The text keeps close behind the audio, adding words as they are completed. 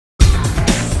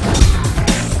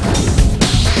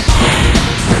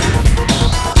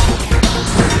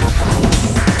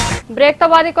Break तो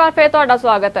बाद एक बार फिर तुहाडा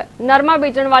स्वागत है। नरमा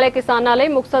बीजण वाले किसानां लई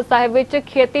मुक्तसर साहिब विच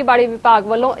खेतीबाड़ी विभाग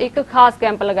वालों एक खास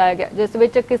कैंप लगाया गया, जिस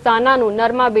विच किसानां नूं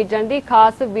नरमा बीजण दी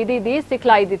खास विधि दी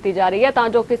सिखलाई दित्ती जा रही है तां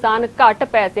जो किसान घट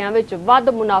पैसिਆਂ विच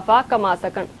वध मुनाफा कमा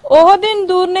सकण। ओह दिन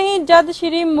दूर नहीं जद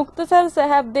श्री मुक्तसर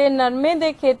साहिब दे नरमे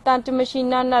दे खेतां च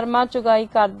मशीनां नरमा चुगाई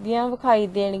करदियां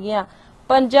विखाई देणगीਆਂ।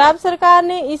 पंजाब सरकार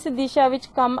ने इस दिशा विच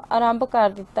काम आरंभ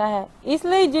कर दिता है।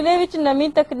 इसलिए जिले विच नवी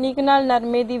तकनीक नाल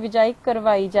नरमे दी बिजाई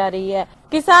करवाई जा रही है।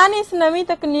 किसान इस नवी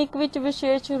तकनीक विच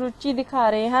विशेष रुचि दिखा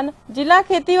रहे हैं। जिला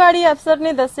खेतीबाड़ी अफसर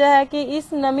ने दस्सिया है कि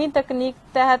इस नवी तकनीक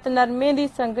तहत नरमे दी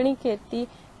संघनी खेती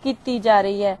की जा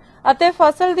रही है ਅਤੇ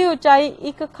फसल ਦੀ ਉਚਾਈ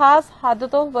ਇੱਕ ਖਾਸ ਹੱਦ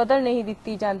ਤੋਂ ਵਧਣ ਨਹੀਂ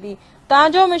ਦਿੱਤੀ ਜਾਂਦੀ ਤਾਂ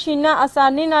ਜੋ ਮਸ਼ੀਨਾਂ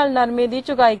ਆਸਾਨੀ ਨਾਲ ਨਰਮੇ ਦੀ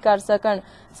ਚੁਗਾਈ ਕਰ ਸਕਣ।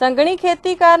 ਸੰਘਣੀ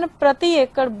खेती ਕਾਰਨ प्रति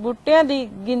एकड़ ਬੂਟਿਆਂ ਦੀ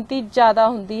ਗਿਣਤੀ ਜ਼ਿਆਦਾ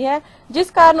ਹੁੰਦੀ ਹੈ,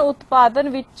 ਜਿਸ ਕਾਰਨ ਉਤਪਾਦਨ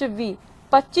ਵਿੱਚ ਵੀ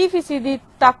 25%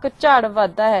 ਤੱਕ ਝਾੜ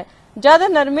ਵਧਦਾ ਹੈ, ਜਦ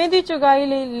ਨਰਮੇ ਦੀ ਚੁਗਾਈ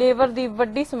ਲਈ ਲੇਬਰ ਦੀ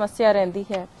ਵੱਡੀ ਸਮੱਸਿਆ ਰਹਿੰਦੀ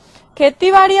ਹੈ।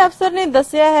 ਖੇਤੀਬਾੜੀ ਅਫਸਰ ਨੇ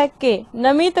ਦੱਸਿਆ ਹੈ ਕਿ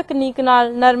ਨਵੀਂ ਤਕਨੀਕ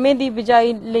ਨਾਲ ਨਰਮੇ ਦੀ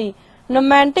ਬਿਜਾਈ ਲਈ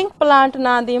नोमैंटिंग प्लांट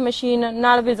नां दी मशीन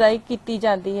नाल बिजाई की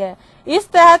जाती है। इस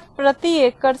तहत प्रति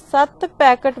एकड़ 7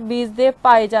 पैकेट बीज दे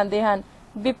पाए जाते हैं।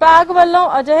 विभाग वालों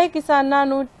अजिहे किसानां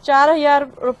नूं 4000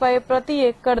 रुपए प्रति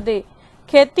एकड़ दे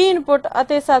खेती इनपुट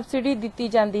ਅਤੇ सबसिडी दी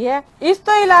जाती है। इस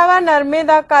तो इलावा नरमे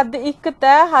का कद एक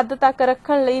तय हद तक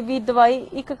रखने ਲਈ भी दवाई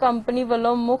एक कंपनी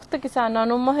वालों मुफ्त किसानां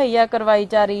नूं मुहैया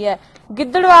करवाई जा रही है।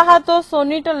 गिद्दड़वाहा तो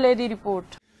सोनी ढल्ले की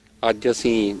रिपोर्ट। ਅੱਜ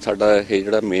ਅਸੀਂ ਸਾਡਾ ਇਹ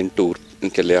ਜਿਹੜਾ ਮੇਨ ਟੂਰ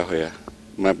ਚੱਲਿਆ ਹੋਇਆ,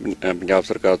 ਮੈਂ ਪੰਜਾਬ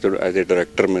ਸਰਕਾਰ ਤੋਂ ਐਜ਼ ਏ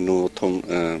ਡਾਇਰੈਕਟਰ ਮੈਨੂੰ ਉੱਥੋਂ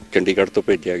ਚੰਡੀਗੜ੍ਹ ਤੋਂ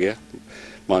ਭੇਜਿਆ ਗਿਆ।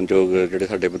 ਮਾਨਯੋਗ ਜਿਹੜੇ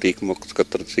ਸਾਡੇ ਵਧੀਕ ਮੁੱਖ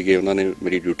ਸਕੱਤਰ ਸੀਗੇ ਉਹਨਾਂ ਨੇ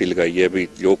ਮੇਰੀ ਡਿਊਟੀ ਲਗਾਈ ਹੈ ਵੀ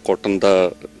ਜੋ ਕਾਟਨ ਦਾ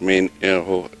ਮੇਨ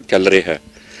ਉਹ ਚੱਲ ਰਿਹਾ ਹੈ,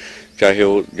 ਚਾਹੇ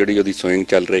ਉਹ ਜਿਹੜੀ ਉਹਦੀ ਸੋਇੰਗ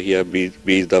ਚੱਲ ਰਹੀ ਹੈ,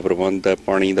 ਬੀਜ ਦਾ ਪ੍ਰਬੰਧ ਹੈ,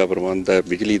 ਪਾਣੀ ਦਾ ਪ੍ਰਬੰਧ ਹੈ,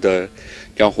 ਬਿਜਲੀ ਦਾ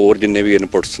ਜਾਂ ਹੋਰ ਜਿੰਨੇ ਵੀ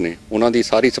ਇਨਪੁਟਸ ਨੇ ਉਹਨਾਂ ਦੀ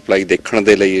ਸਾਰੀ ਸਪਲਾਈ ਦੇਖਣ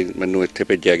ਦੇ ਲਈ ਮੈਨੂੰ ਇੱਥੇ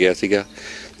ਭੇਜਿਆ ਗਿਆ ਸੀਗਾ।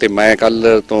 ਤੇ ਮੈਂ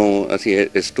ਕੱਲ ਤੋਂ ਅਸੀਂ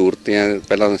ਇਸ ਟੂਰ ਤੇ ਆ।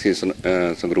 ਪਹਿਲਾਂ ਅਸੀਂ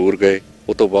ਸੰਗਰੂਰ ਗਏ,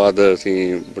 ਉਹ ਤੋਂ ਬਾਅਦ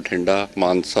ਅਸੀਂ ਬਠਿੰਡਾ,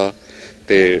 ਮਾਨਸਾ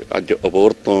ਤੇ ਅੱਜ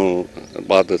ਅਬੋਹਰ ਤੋਂ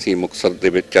ਬਾਅਦ ਅਸੀਂ ਮੁਕਤਸਰ ਦੇ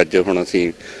ਵਿੱਚ ਅੱਜ ਹੁਣ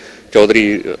ਅਸੀਂ ਚੌਧਰੀ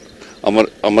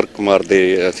ਅਮਰ ਕੁਮਾਰ ਦੇ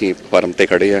ਅਸੀਂ ਫਾਰਮ ਤੇ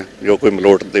ਖੜੇ ਆ ਜੋ ਕੋਈ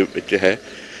ਮਲੋਟ ਦੇ ਵਿੱਚ ਹੈ।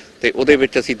 ਤੇ ਉਹਦੇ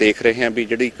ਵਿੱਚ ਅਸੀਂ ਦੇਖ ਰਹੇ ਹਾਂ ਵੀ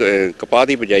ਜਿਹੜੀ ਕਪਾਹ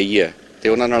ਦੀ ਬਿਜਾਈ ਹੈ ਤੇ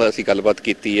ਉਹਨਾਂ ਨਾਲ ਅਸੀਂ ਗੱਲਬਾਤ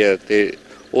ਕੀਤੀ ਹੈ ਤੇ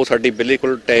ਉਹ ਸਾਡੀ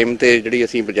ਬਿਲਕੁਲ ਟਾਈਮ ਤੇ ਜਿਹੜੀ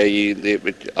ਅਸੀਂ ਬਿਜਾਈ ਦੇ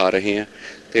ਵਿੱਚ ਆ ਰਹੇ ਹਾਂ।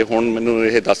 ਤੇ ਹੁਣ ਮੈਨੂੰ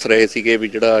ਇਹ ਦੱਸ ਰਹੇ ਸੀਗੇ ਵੀ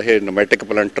ਜਿਹੜਾ ਇਹ ਨੋਮੈਟਿਕ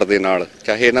ਪਲਾਂਟਰ ਦੇ ਨਾਲ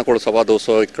ਚਾਹੇ ਇਹਨਾਂ ਕੋਲ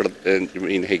 250 ਏਕੜ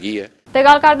ਜ਼ਮੀਨ ਹੈਗੀ ਹੈ। ਤੇ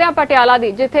ਗੱਲ ਕਰਦੇ ਹਾਂ ਪਟਿਆਲਾ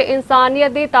ਦੀ, ਜਿੱਥੇ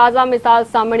ਇਨਸਾਨੀਅਤ ਦੀ ਤਾਜ਼ਾ ਮਿਸਾਲ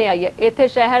ਸਾਹਮਣੇ ਆਈ ਹੈ। ਇੱਥੇ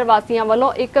ਸ਼ਹਿਰ ਵਾਸੀਆਂ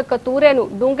ਵੱਲੋਂ ਇੱਕ ਕਤੂਰੇ ਨੂੰ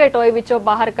ਡੂੰਘੇ ਟੋਏ ਵਿੱਚੋਂ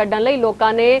ਬਾਹਰ ਕੱਢਣ ਲਈ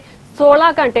ਲੋਕਾਂ ਨੇ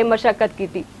 16 ਘੰਟੇ मशक्कत की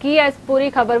है। इस पूरी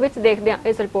खबर विच देखदे हां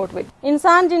इस रिपोर्ट विच।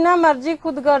 इंसान जिन्ना मर्जी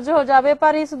खुदगर्ज हो जावे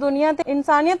पर इस दुनिया ते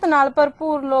इंसानियत नाल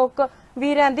भरपूर लोग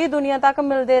भी रहंदी दुनिया तक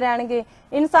मिलदे रहणगे।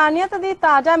 इंसानियत दी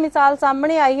ताजा मिसाल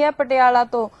सामने आई है पटियाला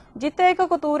तो, जिथे एक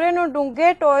कतूरे नूं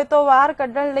डूंगे टोए तो बाहर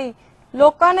कड्ढण लई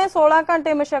लोकां ने 16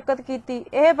 घंटे मशक्कत कीती।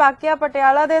 यह वाकिया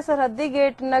पटियाला दे सरहदी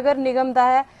गेट नगर निगम दा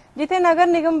है, जिथे नगर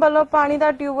निगम वालों पानी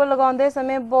दा ट्यूबवेल लगाउंदे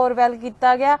समय बोरवैल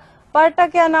कीता गया पर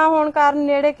टकिया ना होने कारण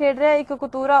नेड़े खेड रहा एक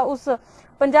कतूरा उस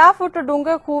 50 फुट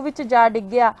डूंगे खूह विच जा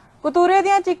डिग्गिया। कतूरे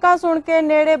दीयां चीकां सुन के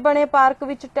नेड़े बने पार्क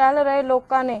विच टहल रहे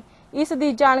लोकां ने इस दी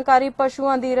जानकारी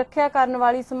पशुआं दी रखिया करन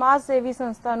वाली समाज सेवी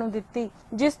संस्था नूं दित्ती,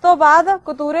 जिस तो बाद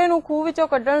कतूरे नूं खूह विचों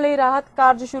कड्ढण लई राहत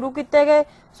कारज शुरू कीते गए।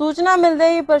 सूचना मिलदे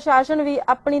ही प्रशासन भी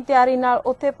अपनी तैयारी नाल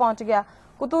उत्थे पहुंच गया।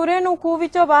 कतूरे नूं खूह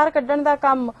विचों बाहर कड्ढण दा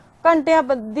काम घंटियां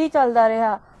बद्धी चलदा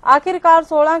रहा। आखिरकार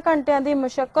 16 घंटियां दी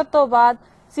मशक्कत तो बाद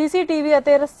सीसीटीवी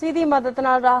ਅਤੇ ਰੱਸੀ ਦੀ ਮਦਦ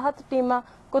ਨਾਲ ਰਾਹਤ ਟੀਮਾਂ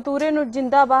ਕਤੂਰੇ ਨੂੰ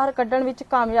ਜਿੰਦਾ ਬਾਹਰ ਕੱਢਣ ਵਿੱਚ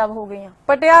ਕਾਮਯਾਬ ਹੋ ਗਈਆਂ।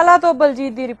 ਪਟਿਆਲਾ ਤੋਂ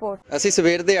ਬਲਜੀਤ ਦੀ ਰਿਪੋਰਟ। ਅਸੀਂ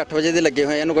ਸਵੇਰ ਦੇ 8 ਵਜੇ ਦੇ ਲੱਗੇ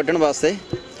ਹੋਏ ਇਹਨੂੰ ਕੱਢਣ ਵਾਸਤੇ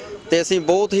ਤੇ ਅਸੀਂ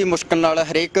ਬਹੁਤ ਹੀ ਮੁਸ਼ਕਲ ਨਾਲ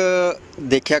ਹਰੇਕ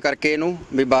ਦੇਖਿਆ ਕਰਕੇ ਇਹਨੂੰ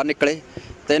ਵੀ ਬਾਹਰ ਨਿਕਲੇ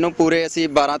ਤੇ ਇਹਨੂੰ ਪੂਰੇ ਅਸੀਂ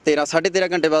 12 13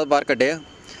 13.5 ਘੰਟੇ ਬਾਅਦ ਬਾਹਰ ਕੱਢਿਆ।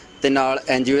 ਤੇ ਨਾਲ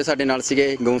ਐਨਜੀਓ ਸਾਡੇ ਨਾਲ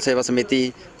ਸੀਗੇ, ਗਊ ਸੇਵਾ ਸਮਿਤੀ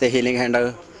ਤੇ ਹੀਲਿੰਗ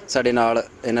ਹੈਂਡ ਸਾਡੇ ਨਾਲ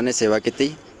ਇਹਨਾਂ ਨੇ ਸੇਵਾ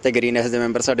ਕੀਤੀ ਤੇ ਗ੍ਰੀਨ ਐਸ ਦੇ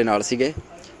ਮੈਂਬਰ ਸਾਡੇ ਨਾਲ ਸੀਗੇ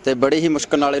ਤੇ ਬੜੀ ਹੀ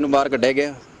ਮੁਸ਼ਕਲ ਨਾਲ ਇਹਨੂੰ ਬਾਹਰ ਕੱਢਿਆ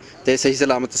ਗਿਆ ਤੇ ਸਹੀ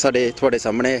ਸਲਾਮਤ ਸਾਡੇ ਤੁਹਾਡੇ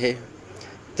ਸਾਹਮਣੇ ਇਹ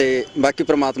ਤੇ ਬਾਕੀ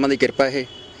ਪ੍ਰਮਾਤਮਾ ਦੀ ਕਿਰਪਾ ਇਹ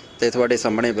ਤੇ ਤੁਹਾਡੇ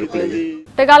ਸਾਹਮਣੇ ਬਿਲਕੁਲ ਜੀ।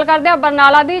 ਤੇ ਗੱਲ ਕਰਦੇ ਆ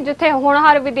ਬਰਨਾਲਾ ਦੀ, ਜਿੱਥੇ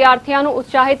ਹੋਣਹਾਰ ਵਿਦਿਆਰਥੀਆਂ ਨੂੰ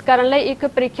ਉਤਸ਼ਾਹਿਤ ਕਰਨ ਲਈ ਇੱਕ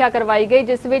ਪ੍ਰੀਖਿਆ ਕਰਵਾਈ ਗਈ,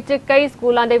 ਜਿਸ ਵਿੱਚ ਕਈ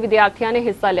ਸਕੂਲਾਂ ਦੇ ਵਿਦਿਆਰਥੀਆਂ ਨੇ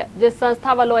ਹਿੱਸਾ ਲਿਆ। ਜਿਸ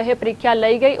ਸੰਸਥਾ ਵੱਲੋਂ ਇਹ ਪ੍ਰੀਖਿਆ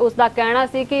ਲਈ ਗਈ ਉਸ ਦਾ ਕਹਿਣਾ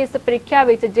ਸੀ ਕਿ ਇਸ ਪ੍ਰੀਖਿਆ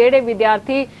ਵਿੱਚ ਜਿਹੜੇ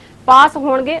ਵਿਦਿਆਰਥੀ ਪਾਸ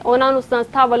ਹੋਣਗੇ ਉਹਨਾਂ ਨੂੰ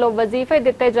ਸੰਸਥਾ ਵੱਲੋਂ ਵਜ਼ੀਫੇ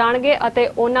ਦਿੱਤੇ ਜਾਣਗੇ ਅਤੇ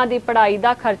ਉਹਨਾਂ ਦੀ ਪੜ੍ਹਾਈ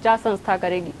ਦਾ ਖਰਚਾ ਸੰਸਥਾ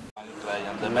ਕਰੇਗੀ।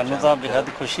 ਮੈਨੂੰ ਤਾਂ ਬੇहद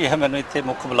ਖੁਸ਼ੀ ਹੈ, ਮੈਨੂੰ ਇੱਥੇ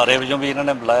ਮੁੱਖ ਬੁਲਾਰੇ ਵਜੋਂ ਵੀ ਇਹਨਾਂ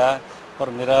ਨੇ ਬੁਲਾਇਆ और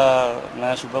मेरा मैं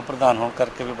सूबा प्रधान होने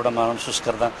करके भी बड़ा मान महसूस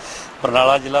करदा।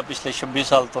 बरनाला जिला पिछले 26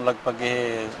 साल तो लगभग ये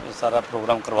सारा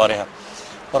प्रोग्राम करवा रहा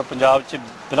और पंजाब च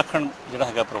विलखण जिहड़ा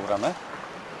हैगा प्रोग्राम है।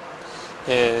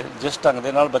 ਤੇ ਜਿਸ ਢੰਗ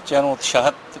ਦੇ ਨਾਲ ਬੱਚਿਆਂ ਨੂੰ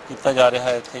ਉਤਸ਼ਾਹਿਤ ਕੀਤਾ ਜਾ ਰਿਹਾ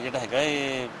ਹੈ ਇੱਥੇ ਜਿਹੜਾ ਹੈਗਾ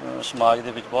ਇਹ ਸਮਾਜ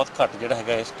ਦੇ ਵਿੱਚ ਬਹੁਤ ਘੱਟ ਜਿਹੜਾ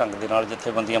ਹੈਗਾ ਇਸ ਢੰਗ ਦੇ ਨਾਲ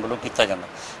ਜਥੇਬੰਦੀਆਂ ਵੱਲੋਂ ਕੀਤਾ ਜਾਂਦਾ।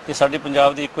 ਇਹ ਸਾਡੀ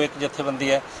ਪੰਜਾਬ ਦੀ ਇੱਕੋ ਇੱਕ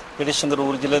ਜਥੇਬੰਦੀ ਹੈ ਜਿਹੜੀ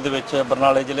ਸੰਗਰੂਰ ਜ਼ਿਲ੍ਹੇ ਦੇ ਵਿੱਚ,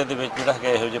 ਬਰਨਾਲੇ ਜ਼ਿਲ੍ਹੇ ਦੇ ਵਿੱਚ ਜਿਹੜਾ ਹੈਗਾ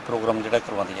ਇਹੋ ਜਿਹੇ ਪ੍ਰੋਗਰਾਮ ਜਿਹੜਾ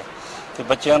ਕਰਵਾਉਂਦੀ ਹੈ ਤੇ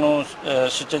ਬੱਚਿਆਂ ਨੂੰ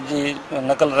ਸੁਚੱਜੀ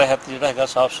ਨਕਲ ਰਹਿਤ ਜਿਹੜਾ ਹੈਗਾ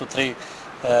ਸਾਫ਼ ਸੁਥਰੀ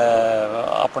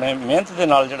ਆਪਣੇ ਮਿਹਨਤ ਦੇ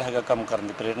ਨਾਲ ਜਿਹੜਾ ਹੈਗਾ ਕੰਮ ਕਰਨ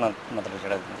ਦੀ ਪ੍ਰੇਰਨਾ ਮਤਲਬ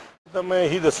ਜਿਹੜਾ ਤਾਂ ਮੈਂ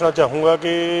ਇਹੀ ਦੱਸਣਾ ਚਾਹੂੰਗਾ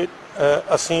ਕਿ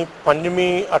ਅਸੀਂ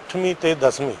 5ਵੀਂ 8ਵੀਂ ਤੇ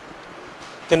 10ਵੀਂ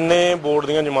ਤਿੰਨੇ ਬੋਰਡ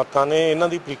ਦੀਆਂ ਜਮਾਤਾਂ ਨੇ ਇਹਨਾਂ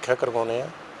ਦੀ ਪ੍ਰੀਖਿਆ ਕਰਵਾਉਂਦੇ ਆ।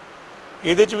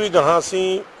 ਇਹਦੇ 'ਚ ਵੀ ਗਾਹਾਂ ਅਸੀਂ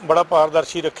ਬੜਾ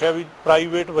ਪਾਰਦਰਸ਼ੀ ਰੱਖਿਆ ਵੀ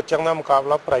ਪ੍ਰਾਈਵੇਟ ਬੱਚਿਆਂ ਦਾ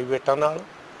ਮੁਕਾਬਲਾ ਪ੍ਰਾਈਵੇਟਾਂ ਨਾਲ,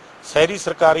 ਸ਼ਹਿਰੀ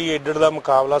ਸਰਕਾਰੀ ਏਡਡ ਦਾ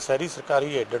ਮੁਕਾਬਲਾ ਸ਼ਹਿਰੀ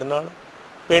ਸਰਕਾਰੀ ਏਡਡ ਨਾਲ,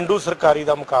 ਪੇਂਡੂ ਸਰਕਾਰੀ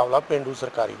ਦਾ ਮੁਕਾਬਲਾ ਪੇਂਡੂ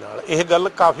ਸਰਕਾਰੀ ਨਾਲ। ਇਹ ਗੱਲ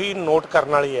ਕਾਫੀ ਨੋਟ ਕਰਨ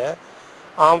ਵਾਲੀ ਹੈ।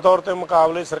 ਆਮ ਤੌਰ ਤੇ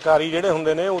ਮੁਕਾਬਲੇ ਸਰਕਾਰੀ ਜਿਹੜੇ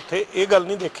ਹੁੰਦੇ ਨੇ ਉੱਥੇ ਇਹ ਗੱਲ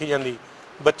ਨਹੀਂ ਦੇਖੀ ਜਾਂਦੀ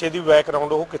ਬੱਚੇ ਦੀ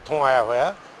ਬੈਕਗਰਾਉਂਡ ਉਹ ਕਿੱਥੋਂ ਆਇਆ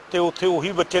ਹੋਇਆ, ਤੇ ਉੱਥੇ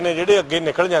ਉਹੀ ਬੱਚੇ ਨੇ ਜਿਹੜੇ ਅੱਗੇ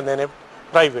ਨਿਕਲ ਜਾਂਦੇ ਨੇ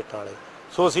ਪ੍ਰਾਈਵੇਟ ਵਾਲੇ।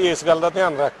 ਸੋ ਅਸੀਂ ਇਸ ਗੱਲ ਦਾ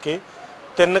ਧਿਆਨ ਰੱਖ ਕੇ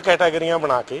 3 ਕੈਟਾਗਰੀਆਂ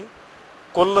ਬਣਾ ਕੇ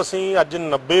ਕੁੱਲ ਅਸੀਂ ਅੱਜ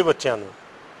 90 ਬੱਚਿਆਂ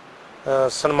ਨੂੰ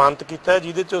ਸਨਮਾਨਿਤ ਕੀਤਾ,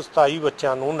 ਜਿਹਦੇ 'ਚ 27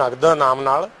 ਬੱਚਿਆਂ ਨੂੰ ਨਗਦ ਇਨਾਮ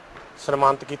ਨਾਲ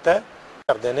ਸਨਮਾਨਿਤ ਕੀਤਾ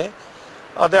ਕਰਦੇ ਨੇ।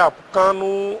 ਅਧਿਆਪਕਾਂ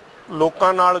ਨੂੰ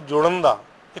ਲੋਕਾਂ ਨਾਲ ਜੁੜਨ ਦਾ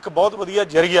ਇੱਕ ਬਹੁਤ ਵਧੀਆ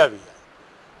ਜ਼ਰੀਆ ਵੀ ਹੈ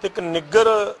ਤੇ ਇੱਕ ਨਿੱਘਰ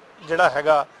ਜਿਹੜਾ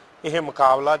ਹੈਗਾ ਇਹ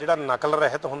ਮੁਕਾਬਲਾ ਜਿਹੜਾ ਨਕਲ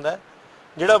ਰਹਿਤ ਹੁੰਦਾ,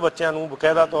 ਜਿਹੜਾ ਬੱਚਿਆਂ ਨੂੰ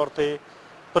ਬਕਾਇਦਾ ਤੌਰ ਤੇ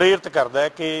ਪ੍ਰੇਰਿਤ ਕਰਦਾ ਹੈ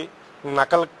ਕਿ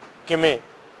ਨਕਲ ਕਿਵੇਂ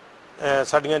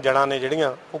ਸਾਡੀਆਂ ਜੜ੍ਹਾਂ ਨੇ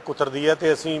ਜਿਹੜੀਆਂ ਉਹ ਕੁਤਰਦੀ ਹੈ।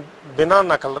 ਤੇ ਅਸੀਂ ਬਿਨਾਂ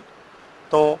ਨਕਲ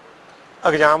ਤੋਂ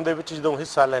ਐਗਜ਼ਾਮ ਦੇ ਵਿੱਚ ਜਦੋਂ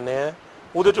ਹਿੱਸਾ ਲੈਂਦੇ ਹਾਂ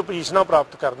ਉਹਦੇ 'ਚੋਂ ਪੋਜੀਸ਼ਨਾਂ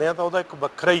ਪ੍ਰਾਪਤ ਕਰਦੇ ਹਾਂ ਤਾਂ ਉਹਦਾ ਇੱਕ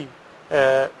ਵੱਖਰਾ ਹੀ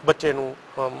ਬੱਚੇ ਨੂੰ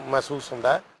ਮਹਿਸੂਸ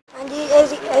ਹੁੰਦਾ ਹੈ। ਹਾਂਜੀ,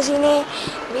 ਅਸੀਂ ਨੇ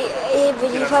ਵੀ ਇਹ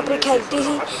ਵਜ਼ੀਫਾ ਪ੍ਰੀਖਿਆ ਦਿੱਤੀ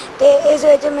ਸੀ ਤੇ ਇਸ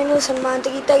ਵਿੱਚ ਮੈਨੂੰ ਸਨਮਾਨਿਤ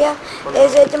ਕੀਤਾ ਗਿਆ।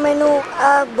 ਇਸ ਵਿੱਚ ਮੈਨੂੰ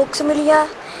ਬੁੱਕਸ ਮਿਲੀਆਂ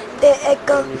ਤੇ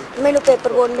ਇੱਕ ਮੈਨੂੰ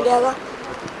ਪੇਪਰ ਬੋਰਡ ਮਿਲਿਆ ਵਾ,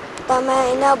 ਤਾਂ ਮੈਂ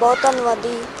ਇਹਨਾਂ ਬਹੁਤ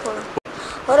ਧੰਨਵਾਦੀ ਹੋਣਾ।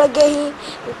 ਔਰ ਅੱਗੇ ਹੀ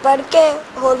ਪੜ੍ਹ ਕੇ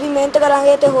ਹੋਰ ਵੀ ਮਿਹਨਤ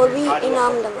ਕਰਾਂਗੇ ਤੇ ਹੋਰ ਵੀ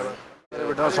ਇਨਾਮ ਲਵਾਂਗੇ।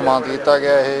 ਬੇਟਾ ਸਨਮਾਨਿਤ ਕੀਤਾ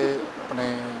ਗਿਆ ਇਹ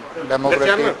ਆਪਣੇ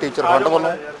ਡੈਮੋਕ੍ਰੈਟਿਕ ਟੀਚਰ ਫੰਡ ਵੱਲੋਂ,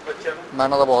 ਮੈਂ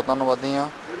ਇਹਨਾਂ ਦਾ ਬਹੁਤ ਧੰਨਵਾਦੀ ਹਾਂ।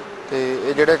 ਤੇ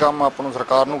ਇਹ ਜਿਹੜੇ ਕੰਮ ਆਪਾਂ ਨੂੰ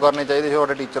ਸਰਕਾਰ ਨੂੰ ਕਰਨੇ ਚਾਹੀਦੇ ਸੀ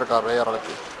ਸਾਡੇ ਟੀਚਰ ਕਰ ਰਹੇ ਆ ਰਲ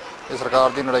ਕੇ। ਇਹ ਸਰਕਾਰ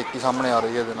ਦੀ ਨਲਾਇਕੀ ਸਾਹਮਣੇ ਆ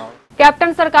ਰਹੀ ਹੈ ਇਹਦੇ ਨਾਲ।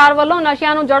 ਕੈਪਟਨ ਸਰਕਾਰ ਵੱਲੋਂ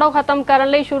ਨਸ਼ਿਆਂ ਨੂੰ ਜੜੋਂ ਖਤਮ ਕਰਨ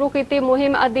ਲਈ ਸ਼ੁਰੂ ਕੀਤੀ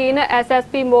ਮੁਹਿੰਮ ਅਧੀਨ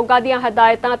ਐਸਐਸਪੀ ਮੋਗਾ ਦੀਆਂ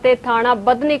ਹਦਾਇਤਾਂ ਤੇ ਥਾਣਾ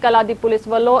ਬਦਨੀ ਕਲਾ ਦੀ ਪੁਲਿਸ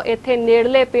ਵੱਲੋਂ ਇੱਥੇ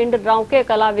ਨੇੜਲੇ ਪਿੰਡ ਰੌਂਕੇ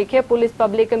ਕਲਾ ਵਿਖੇ ਪੁਲਿਸ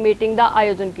ਪਬਲਿਕ ਮੀਟਿੰਗ ਦਾ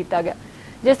ਆਯੋਜਨ ਕੀਤਾ ਗਿਆ,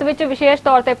 ਜਿਸ ਵਿੱਚ ਵਿਸ਼ੇਸ਼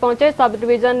ਤੌਰ ਤੇ ਪਹੁੰਚੇ ਸਬ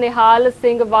ਡਿਵੀਜ਼ਨ ਨਿਹਾਲ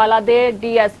ਸਿੰਘ ਵਾਲਾ ਦੇ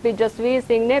ਡੀਐਸਪੀ ਜਸਵੀਰ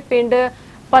ਸਿੰਘ ਨੇ ਪਿੰਡ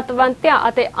ਪਤਵੰਤਿਆਂ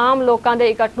ਅਤੇ ਆਮ ਲੋਕਾਂ ਦੇ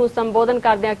ਇਕੱਠ ਨੂੰ ਸੰਬੋਧਨ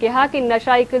ਕਰਦਿਆਂ ਕਿਹਾ ਕਿ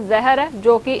ਨਸ਼ਾ ਇੱਕ ਜ਼ਹਿਰ ਹੈ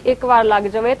ਜੋ ਕਿ ਇੱਕ ਵਾਰ ਲੱਗ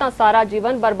ਜਾਵੇ ਤਾਂ ਸਾਰਾ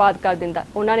ਜੀਵਨ ਬਰਬਾਦ ਕਰ ਦਿੰਦਾ।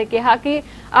 ਉਹਨਾਂ ਨੇ ਕਿਹਾ ਕਿ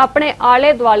ਆਪਣੇ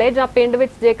ਆਲੇ ਦੁਆਲੇ ਜਾਂ ਪਿੰਡ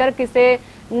ਵਿੱਚ ਜੇਕਰ ਕਿਸੇ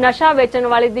ਨਸ਼ਾ ਵੇਚਣ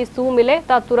ਵਾਲੇ ਦੀ ਸੂਹ ਮਿਲੇ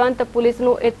ਤਾਂ ਤੁਰੰਤ ਪੁਲਿਸ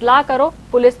ਨੂੰ ਇਤਲਾਹ ਕਰੋ,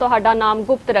 ਪੁਲਿਸ ਤੁਹਾਡਾ ਨਾਮ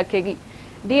ਗੁਪਤ ਰੱਖੇਗੀ।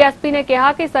 ਡੀਐਸਪੀ ਨੇ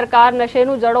ਕਿਹਾ ਕਿ ਸਰਕਾਰ ਨਸ਼ੇ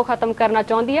ਨੂੰ ਜੜੋਂ ਖਤਮ ਕਰਨਾ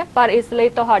ਚਾਹੁੰਦੀ ਹੈ, ਪਰ ਇਸ ਲਈ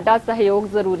ਤੁਹਾਡਾ ਸਹਿਯੋਗ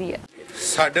ਜ਼ਰੂਰੀ ਹੈ।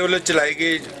 ਸਾਡੇ ਵੱਲੋਂ ਚਲਾਈ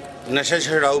ਗਈ ਨਸ਼ਾ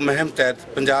ਛੁਡਾਊ ਮੁਹਿੰਮ ਤਹਿਤ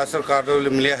ਪੰਜਾਬ ਸਰਕਾਰ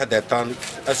ਵੱਲੋਂ ਮਿਲੀਆਂ ਹਦਾਇਤਾਂ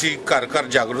ਅਸੀਂ ਘਰ ਘਰ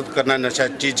ਜਾਗਰੂਕ ਕਰਨਾ ਨਸ਼ਾ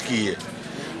ਚੀਜ਼ ਕੀ ਹੈ,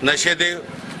 ਨਸ਼ੇ ਦੇ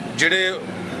ਜਿਹੜੇ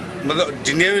ਮਤਲਬ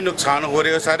ਜਿੰਨੇ ਵੀ ਨੁਕਸਾਨ ਹੋ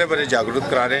ਰਹੇ ਉਹ ਸਾਰੇ ਬਾਰੇ ਜਾਗਰੂਕ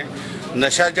ਕਰਾ ਰਹੇ।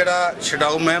 ਨਸ਼ਾ ਜਿਹੜਾ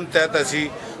ਛੁਡਾਊ ਮੁਹਿੰਮ ਤਹਿਤ ਅਸੀਂ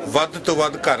ਵੱਧ ਤੋਂ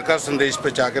ਵੱਧ ਘਰ ਘਰ ਸੰਦੇਸ਼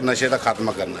ਪਹੁੰਚਾ ਕੇ ਨਸ਼ੇ ਦਾ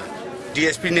ਖਾਤਮਾ ਕਰਨਾ।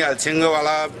 ਡੀਐਸਪੀ ਨਿਹਾਲ ਸਿੰਘ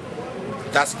ਵਾਲਾ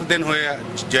 10 ਦਿਨ ਹੋਏ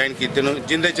ਜੁਆਇਨ ਕੀਤੇ ਨੂੰ,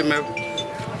 ਜਿੰਦੇ 'ਚ ਮੈਂ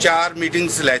 4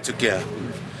 ਮੀਟਿੰਗਸ ਲੈ ਚੁੱਕਿਆ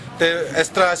ਤੇ ਇਸ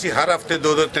ਤਰ੍ਹਾਂ ਅਸੀਂ ਹਰ ਹਫ਼ਤੇ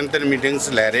 2-2 3-3 ਮੀਟਿੰਗਸ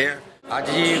ਲੈ ਰਹੇ ਹਾਂ। ਅੱਜ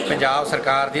ਜੀ ਪੰਜਾਬ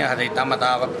ਸਰਕਾਰ ਦੀਆਂ ਹਦਾਇਤਾਂ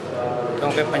ਮੁਤਾਬਕ,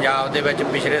 ਕਿਉਂਕਿ ਪੰਜਾਬ ਦੇ ਵਿੱਚ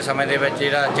ਪਿਛਲੇ ਸਮੇਂ ਦੇ ਵਿੱਚ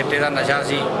ਜਿਹੜਾ ਚਿੱਟੇ ਦਾ ਨਸ਼ਾ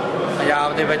ਸੀ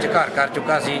ਪੰਜਾਬ ਦੇ ਵਿੱਚ ਘਰ ਕਰ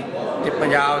ਚੁੱਕਾ ਸੀ ਤੇ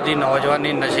ਪੰਜਾਬ ਦੀ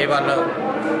ਨੌਜਵਾਨੀ ਨਸ਼ੇ ਵੱਲ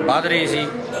ਵੱਧ ਰਹੀ ਸੀ।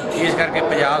 ਇਸ ਕਰਕੇ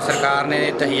ਪੰਜਾਬ ਸਰਕਾਰ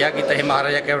ਨੇ ਤਹੀਆ ਕੀਤਾ ਸੀ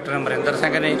ਮਹਾਰਾਜਾ ਕੈਪਟਨ ਅਮਰਿੰਦਰ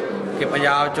ਸਿੰਘ ਨੇ ਕਿ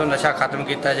ਪੰਜਾਬ 'ਚੋਂ ਨਸ਼ਾ ਖਤਮ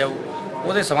ਕੀਤਾ ਜਾਊ।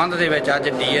 ਉਹਦੇ ਸੰਬੰਧ ਦੇ ਵਿੱਚ ਅੱਜ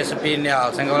ਡੀਐਸਪੀ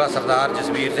ਨਿਹਾਲ ਸਿੰਘ ਵਾਲਾ ਸਰਦਾਰ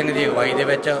ਜਸਵੀਰ ਸਿੰਘ ਦੀ ਅਗਵਾਈ ਦੇ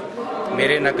ਵਿੱਚ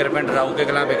ਮੇਰੇ ਨਗਰ ਪਿੰਡ ਰੌਂਕੇ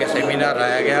ਕਲਾਂ ਵਿਖੇ ਸੈਮੀਨਾਰ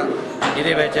ਲਾਇਆ ਗਿਆ,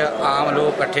 ਜਿਹਦੇ ਵਿੱਚ ਆਮ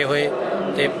ਲੋਕ ਇਕੱਠੇ ਹੋਏ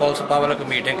ਤੇ ਪੁਲਿਸ ਪਬਲਿਕ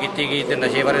ਮੀਟਿੰਗ ਕੀਤੀ ਗਈ ਤੇ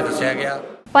ਨਸ਼ੇ ਬਾਰੇ ਦੱਸਿਆ ਗਿਆ।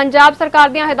 ਪੰਜਾਬ ਸਰਕਾਰ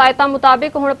ਦੀਆਂ ਹਦਾਇਤਾਂ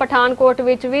ਮੁਤਾਬਿਕ ਹੁਣ ਪਠਾਨਕੋਟ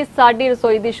ਵਿੱਚ ਵੀ ਸਾਡੀ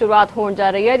ਰਸੋਈ ਦੀ ਸ਼ੁਰੂਆਤ ਹੋਣ ਜਾ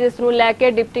ਰਹੀ ਹੈ, ਜਿਸ ਨੂੰ ਲੈ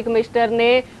ਕੇ ਡਿਪਟੀ ਕਮਿਸ਼ਨਰ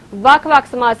ਨੇ ਵੱਖ-ਵੱਖ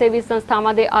ਸਮਾਜ ਸੇਵੀ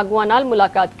ਸੰਸਥਾਵਾਂ ਦੇ ਆਗੂਆਂ ਨਾਲ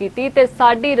ਮੁਲਾਕਾਤ ਕੀਤੀ ਤੇ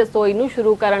ਸਾਡੀ ਰਸੋਈ ਨੂੰ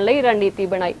ਸ਼ੁਰੂ ਕਰਨ ਲਈ ਰਣਨੀਤੀ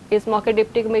ਬਣਾਈ। ਇਸ ਮੌਕੇ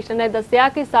ਡਿਪਟੀ ਕਮਿਸ਼ਨਰ ਨੇ ਦੱਸਿਆ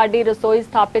ਕਿ ਸਾਡੀ ਰਸੋਈ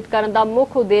ਸਥਾਪਿਤ ਕਰਨ ਦਾ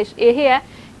ਮੁੱਖ ਉਦੇਸ਼ ਇਹ ਹੈ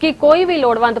ਕਿ ਕੋਈ ਵੀ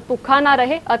ਲੋੜਵੰਦ ਭੁੱਖਾ ਨਾ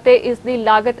ਰਹੇ ਅਤੇ ਇਸ ਦੀ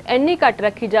ਲਾਗਤ ਇੰਨੀ ਘੱਟ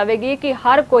ਰੱਖੀ ਜਾਵੇਗੀ ਕਿ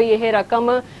ਹਰ ਕੋਈ ਇਹ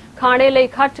ਰਕਮ खाने ਲਈ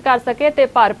खर्च कर सके ते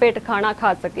भर पेट खाना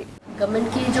खा सके।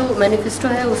 गवर्नमेंट की जो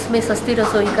मैनिफेस्टो है उसमें सस्ती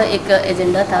रसोई का एक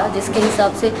एजेंडा था, जिसके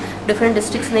हिसाब से डिफरेंट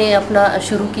डिस्ट्रिक्ट्स ने अपना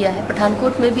शुरू किया है।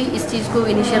 पठानकोट में भी इस चीज़ को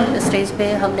इनिशियल स्टेज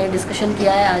पे हमने डिस्कशन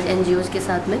किया है आज एनजीओज़ के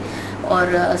साथ में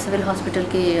और सिविल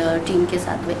हॉस्पिटल के टीम के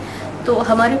साथ में। तो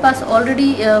हमारे पास ऑलरेडी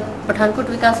पठानकोट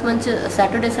विकास मंच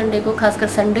सैटरडे संडे को, खासकर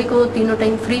संडे को, तीनों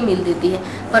टाइम फ्री मील देती है,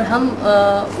 पर हम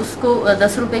उसको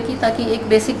 10 रुपये की, ताकि एक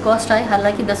बेसिक कॉस्ट आए।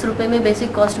 हालांकि 10 रुपये में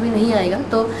बेसिक कॉस्ट भी नहीं आएगा,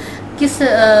 तो किस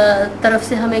तरफ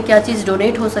से हमें क्या चीज़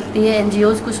डोनेट हो सकती है,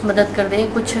 NGOs कुछ मदद कर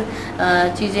दें, कुछ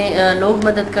चीज़ें लोग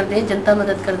मदद कर दें, जनता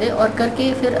मदद कर दे, और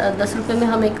करके फिर 10 रुपये में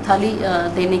हम एक थाली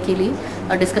देने के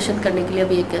लिए डिस्कशन करने के लिए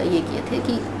अभी एक ये किए थे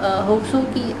कि होप्स हो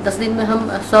कि 10 दिन में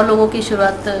हम 100 लोगों की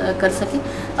शुरुआत कर सकें।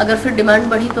 अगर फिर डिमांड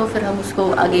बढ़ी तो फिर हम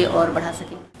उसको आगे और बढ़ा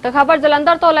सकें। तो खबर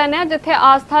जलंधर तो ਲੈਨੇ ਆ ਜਿੱਥੇ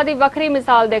ਆਸਥਾ ਦੀ ਵੱਖਰੀ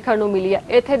ਮਿਸਾਲ ਦੇਖਣ ਨੂੰ ਮਿਲੀ ਹੈ।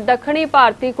 ਇੱਥੇ ਦੱਖਣੀ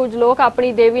ਭਾਰਤੀ ਕੁਝ ਲੋਕ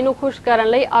ਆਪਣੀ ਦੇਵੀ ਨੂੰ ਖੁਸ਼ ਕਰਨ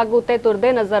ਲਈ ਅੱਗ ਉੱਤੇ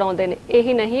ਤੁਰਦੇ ਨਜ਼ਰ ਆਉਂਦੇ ਨੇ।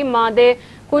 ਇਹੀ ਨਹੀਂ, ਮਾਂ ਦੇ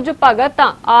ਕੁਝ ਭਗਤ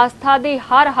ਤਾਂ ਆਸਥਾ ਦੀ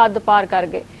ਹਰ ਹੱਦ ਪਾਰ ਕਰ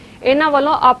ਗਏ। ਇਹਨਾਂ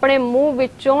ਵੱਲੋਂ ਆਪਣੇ ਮੂੰਹ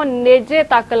ਵਿੱਚੋਂ ਨੇਜੇ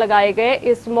ਤੱਕ ਲਗਾਏ ਗਏ।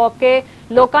 ਇਸ ਮੌਕੇ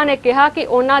ਲੋਕਾਂ ਨੇ ਕਿਹਾ ਕਿ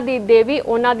ਉਹਨਾਂ ਦੀ ਦੇਵੀ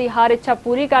ਉਹਨਾਂ ਦੀ ਹਰ ਇੱਛਾ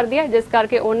ਪੂਰੀ ਕਰਦੀ ਹੈ, ਜਿਸ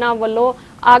ਕਰਕੇ ਉਹਨਾਂ ਵੱਲੋਂ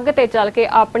ਅੱਗ ਤੇ ਚੱਲ ਕੇ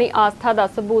अपनी आस्था का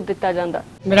सबूत दिता जाता।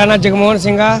 मेरा नाम जगमोहन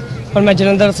सिंह है और मैं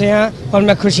जलंधर से हाँ, और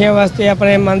मैं खुशियां वास्ते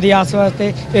अपने मन की आस वास्ते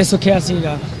ये सुखिया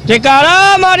सीगा। जयकारा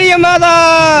मारी अम्मा दा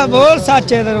बोल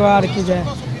सच्चे दरबार की जय।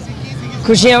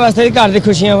 खुशियां वास्ते, घर की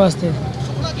खुशियां वास्ते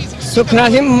सुखना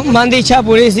सी, मन की इच्छा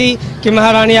पूरी सी कि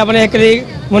महारानी अपने एक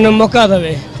मैंने मौका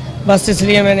देवे, बस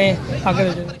इसलिए मैंने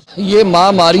आकर। ये माँ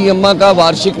मारी अम्मा का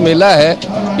वार्षिक मेला है।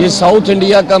 ये साउथ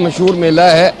इंडिया का मशहूर मेला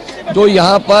है जो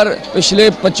यहाँ पर पिछले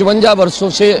 55 वर्षों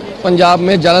से पंजाब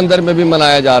में जालंधर में भी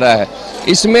मनाया जा रहा है।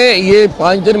 इसमें ये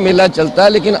 5 दिन मेला चलता है,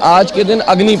 लेकिन आज के दिन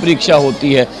अग्नि परीक्षा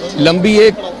होती है। लंबी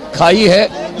एक खाई है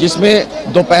जिसमें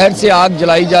दोपहर से आग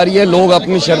जलाई जा रही है, लोग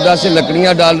अपनी श्रद्धा से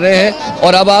लकड़ियाँ डाल रहे हैं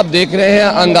और अब आप देख रहे हैं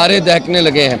अंगारे दहकने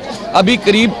लगे हैं। अभी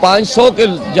करीब 500 के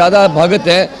ज़्यादा भक्त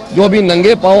हैं जो अभी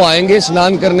नंगे पाँव आएंगे,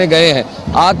 स्नान करने गए हैं।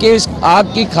 आके इस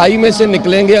आग की खाई में से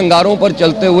निकलेंगे, अंगारों पर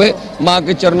चलते हुए माँ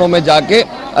के चरणों में जाके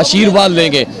आशीर्वाद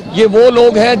लेंगे। ये वो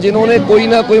लोग हैं जिन्होंने कोई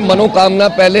ना कोई मनोकामना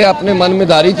पहले अपने मन में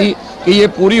धारी थी कि ये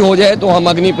पूरी हो जाए तो हम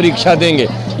अग्नि परीक्षा देंगे,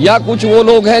 या कुछ वो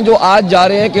लोग हैं जो आज जा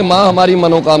रहे हैं कि माँ हमारी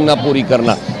मनोकामना पूरी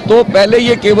करना। तो पहले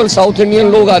ये केवल साउथ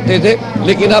इंडियन लोग आते थे,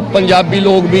 लेकिन अब पंजाबी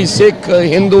लोग भी, सिख,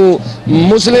 हिंदू,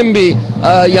 मुस्लिम भी,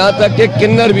 यहाँ तक के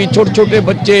किन्नर भी, छोटे छोटे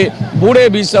बच्चे, बूढ़े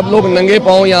भी, सब लोग नंगे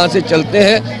पाँव यहाँ से चलते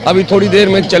हैं। अभी थोड़ी देर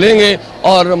में चलेंगे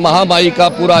और महामाई का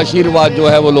पूरा आशीर्वाद जो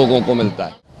है वो लोगों को मिलता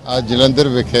है। आज जलंधर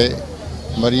विखे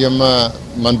मरियम्मा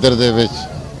मंदिर दे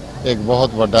विच एक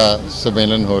बहुत बड़ा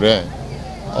सम्मेलन हो रहा है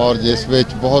और जिस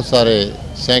विच बहुत सारे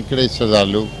सैकड़े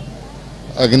श्रद्धालु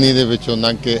अग्नि दे विचों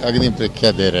लंघ के अग्नि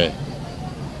परीक्षा दे रहे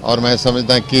हैं। और मैं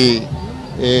समझदा कि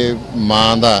ये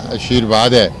माँ का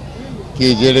आशीर्वाद है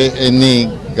कि जेड़े इन्नी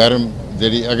गर्म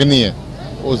जी अग्नि है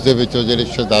उस दे विचों जेड़े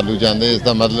श्रद्धालु जाते,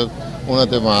 इसका मतलब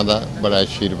उन्होंने माँ का बड़ा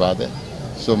आशीर्वाद है।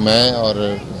 सो मैं और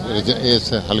इस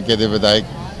हल्के के विधायक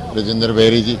रजिंदर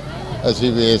बेरी जी असी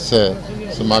भी इस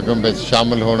समागम में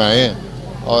शामिल होने आए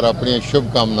हैं और अपनी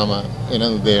शुभकामनावां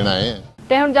इन्हों देन आए हैं।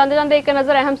 ते हुण जांदे जांदे एक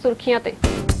नज़र अहम सुर्खियां ते।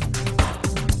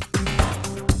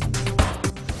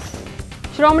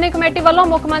 श्रोमणी कमेटी वालों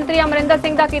मुख्यमंत्री अमरिंदर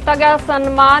सिंह का किया गया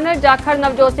सन्मान। जाखड़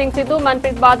नवजोत सिंह सिद्धू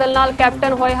मनप्रीत बादल नाल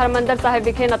कैप्टन होए हरमंदर साहिब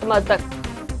विखे नतमस्तक।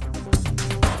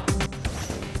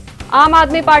 आम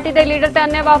आदमी पार्टी के लीडर ते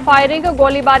अन्नेवाह फायरिंग,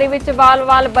 गोलीबारी विच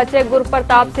वाल-वाल बचे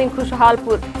गुरप्रताप सिंह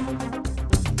खुशहालपुर।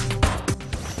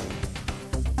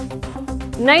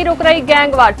 नहीं रुक रही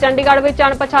गैंगवार, चंडीगढ़ विच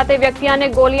अणपछाते व्यक्तियों ने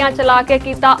गोलियां चला के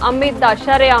कीता अमित दा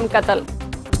शरेआम कतल।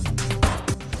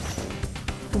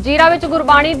 जीरा विच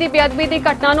गुरबाणी की बेअदबी की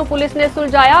घटना नूं पुलिस ने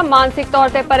सुलझाया। मानसिक तौर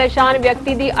पर परेशान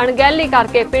व्यक्ति की अणगहली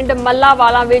करके पिंड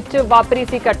मल्लावाला विच वापरी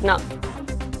सी घटना।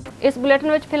 इस बुलेटिन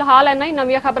में फिलहाल इन्ना ही।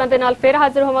 नवीं खबरों के नाल फिर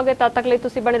हाजिर होवांगे, तद तक लिए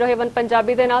तुसीं बने रहो वन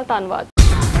पंजाबी दे नाल। धन्नवाद।